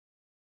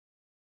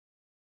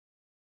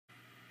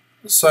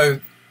So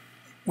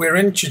we're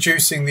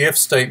introducing the if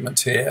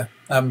statement here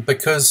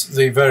because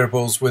the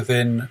variables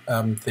within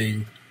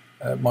the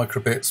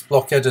microbits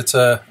block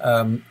editor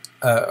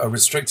are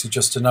restricted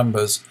just to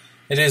numbers.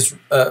 It is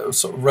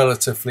sort of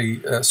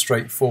relatively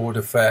straightforward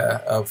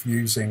affair of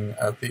using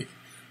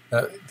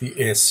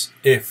the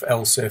if,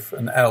 else if,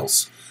 and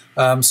else.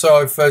 So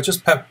I've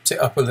just pepped it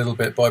up a little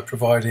bit by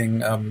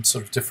providing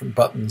sort of different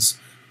buttons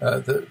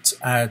that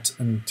add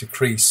and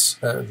decrease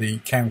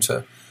the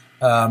counter.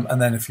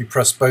 And then if you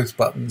press both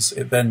buttons,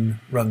 it then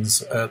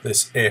runs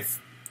this if.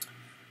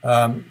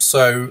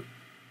 So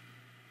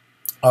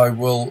I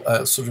will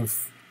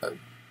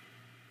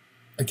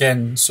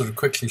again sort of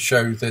quickly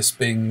show this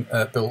being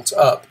built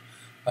up.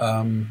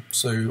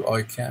 So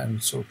I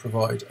can sort of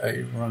provide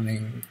a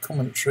running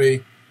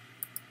commentary.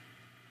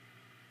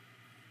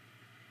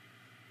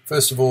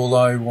 First of all,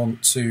 I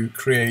want to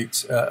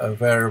create a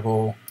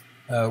variable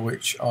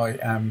which I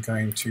am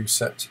going to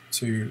set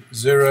to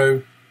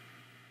 0.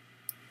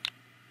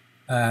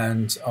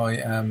 And I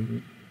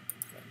am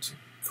going to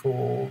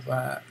call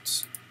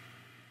that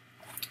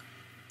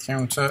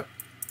counter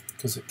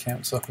because it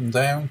counts up and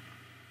down.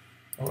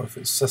 Or if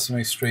it's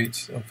Sesame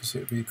Street, obviously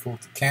it would be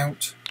called the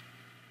count.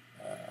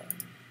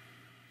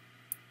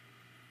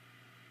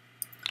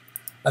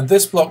 And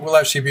this block will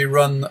actually be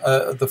run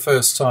the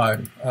first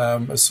time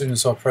as soon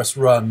as I press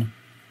run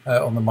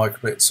on the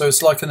microbit. So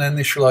it's like an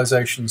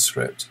initialization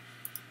script.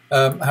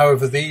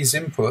 However, these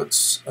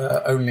inputs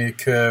only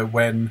occur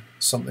when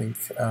something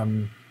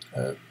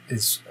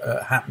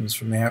happens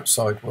from the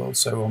outside world,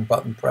 so on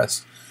button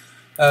press.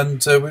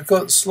 And we've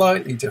got a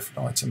slightly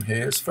different item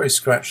here. It's very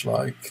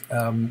Scratch-like,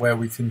 where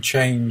we can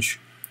change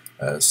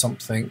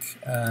something,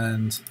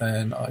 and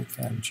then I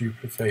can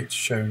duplicate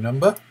show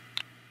number.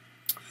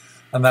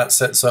 And that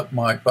sets up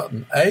my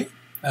button A,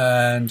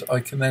 and I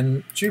can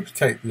then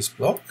duplicate this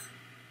block.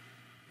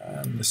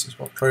 And this is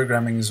what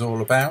programming is all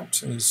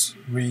about, is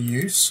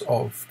reuse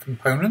of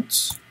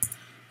components,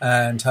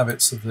 and have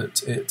it so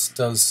that it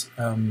does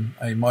a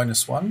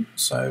 -1.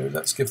 So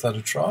let's give that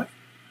a try.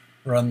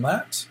 Run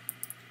that.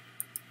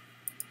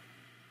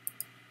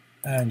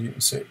 And you can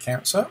see it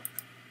counts up,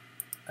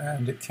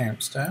 and it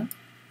counts down,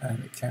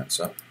 and it counts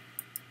up.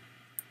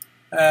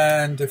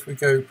 And if we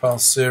go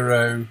past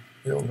 0,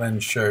 it'll then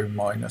show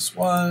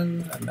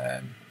 -1, and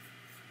then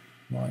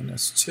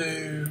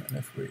 -2, and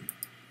if we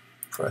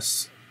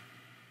press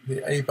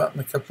the A button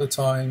a couple of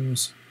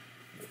times,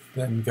 it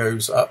then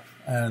goes up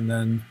and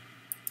then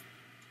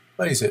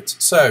plays it.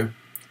 So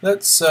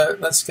let's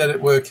get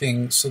it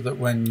working so that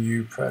when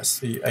you press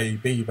the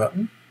AB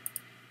button,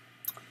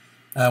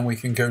 and we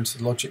can go into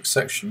the logic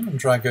section and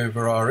drag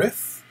over our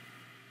if.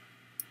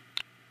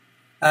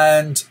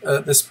 And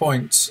at this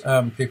point,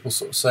 people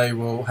sort of say,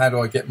 well, how do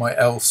I get my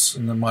else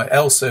and then my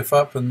else if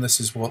up? And this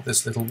is what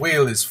this little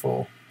wheel is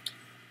for.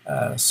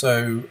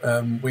 So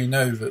we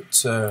know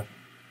that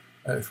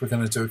if we're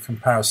going to do a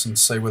comparison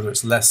to say whether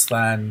it's less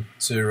than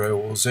 0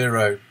 or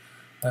 0,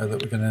 that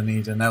we're going to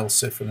need an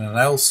else if and an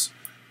else.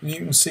 And you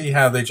can see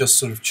how they just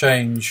sort of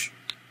change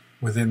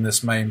within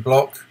this main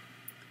block.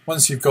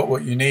 Once you've got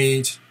what you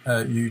need,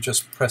 you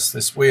just press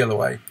this wheel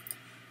away.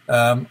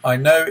 I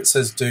know it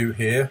says do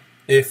here.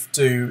 If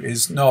do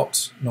is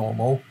not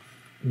normal,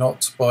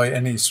 not by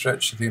any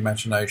stretch of the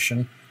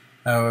imagination.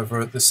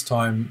 However, at this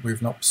time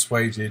we've not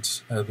persuaded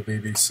the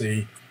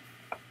BBC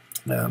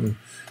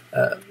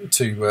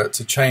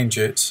to change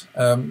it.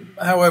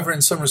 However,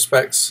 in some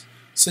respects,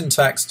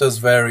 syntax does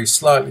vary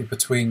slightly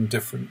between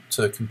different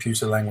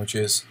computer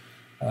languages.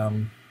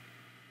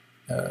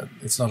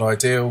 It's not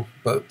ideal,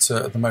 but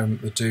at the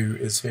moment the do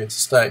is here to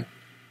stay.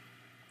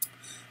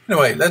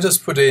 Anyway, let us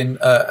put in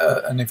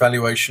an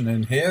evaluation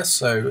in here.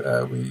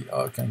 So we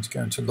are going to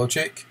go into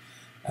logic,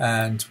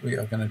 and we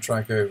are going to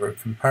drag over a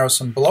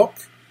comparison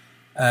block,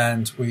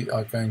 and we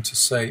are going to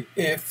say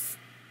if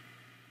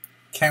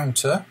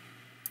counter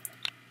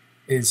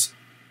is,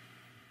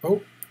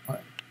 oh,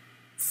 I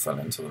fell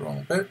into the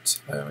wrong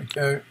bit. There we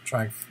go.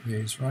 Drag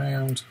these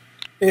round.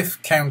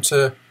 If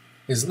counter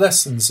is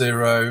less than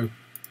 0,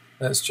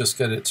 let's just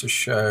get it to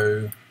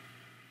show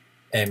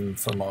M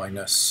for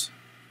minus.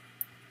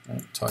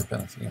 Don't type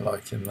anything you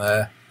like in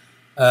there.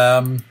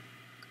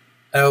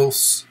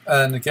 Else,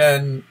 and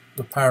again,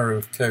 the power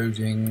of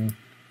coding,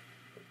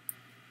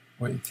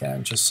 we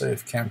can just say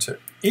if counter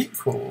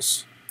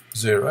equals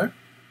 0,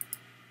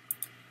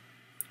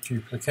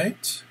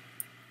 duplicate,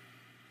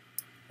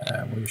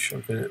 and we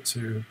shall get it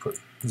to put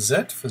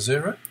Z for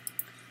 0.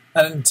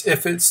 And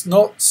if it's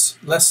not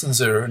less than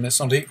 0 and it's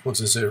not equal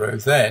to 0,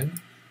 then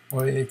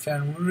we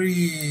can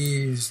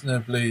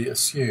reasonably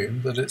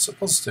assume that it's a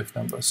positive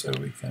number, so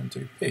we can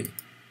do P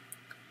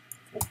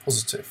for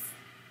positive.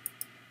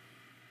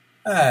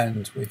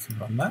 And we can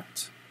run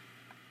that.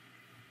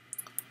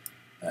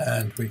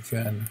 And we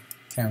can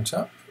count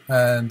up.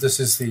 And this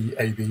is the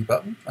AB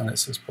button, and it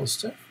says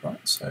positive,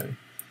 right? So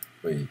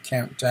we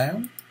count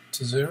down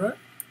to 0,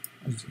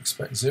 as you'd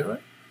expect 0.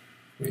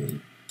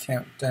 We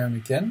count down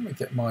again, we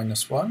get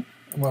 -1.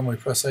 And when we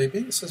press AB,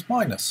 it says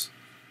minus.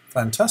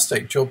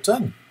 Fantastic, job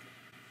done.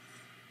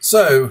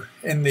 So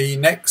in the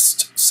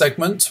next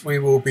segment, we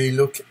will be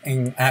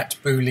looking at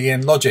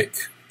Boolean logic.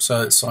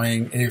 So it's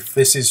saying if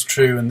this is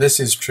true and this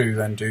is true,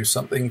 then do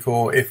something,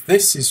 or if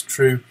this is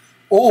true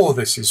or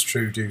this is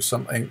true, do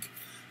something.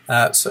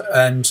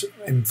 And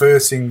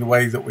inverting the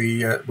way that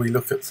we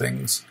look at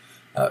things.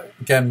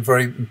 Again,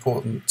 very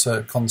important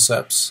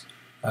concepts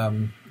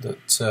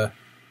that are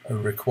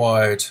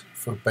required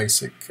for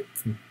basic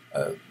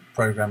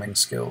programming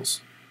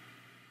skills.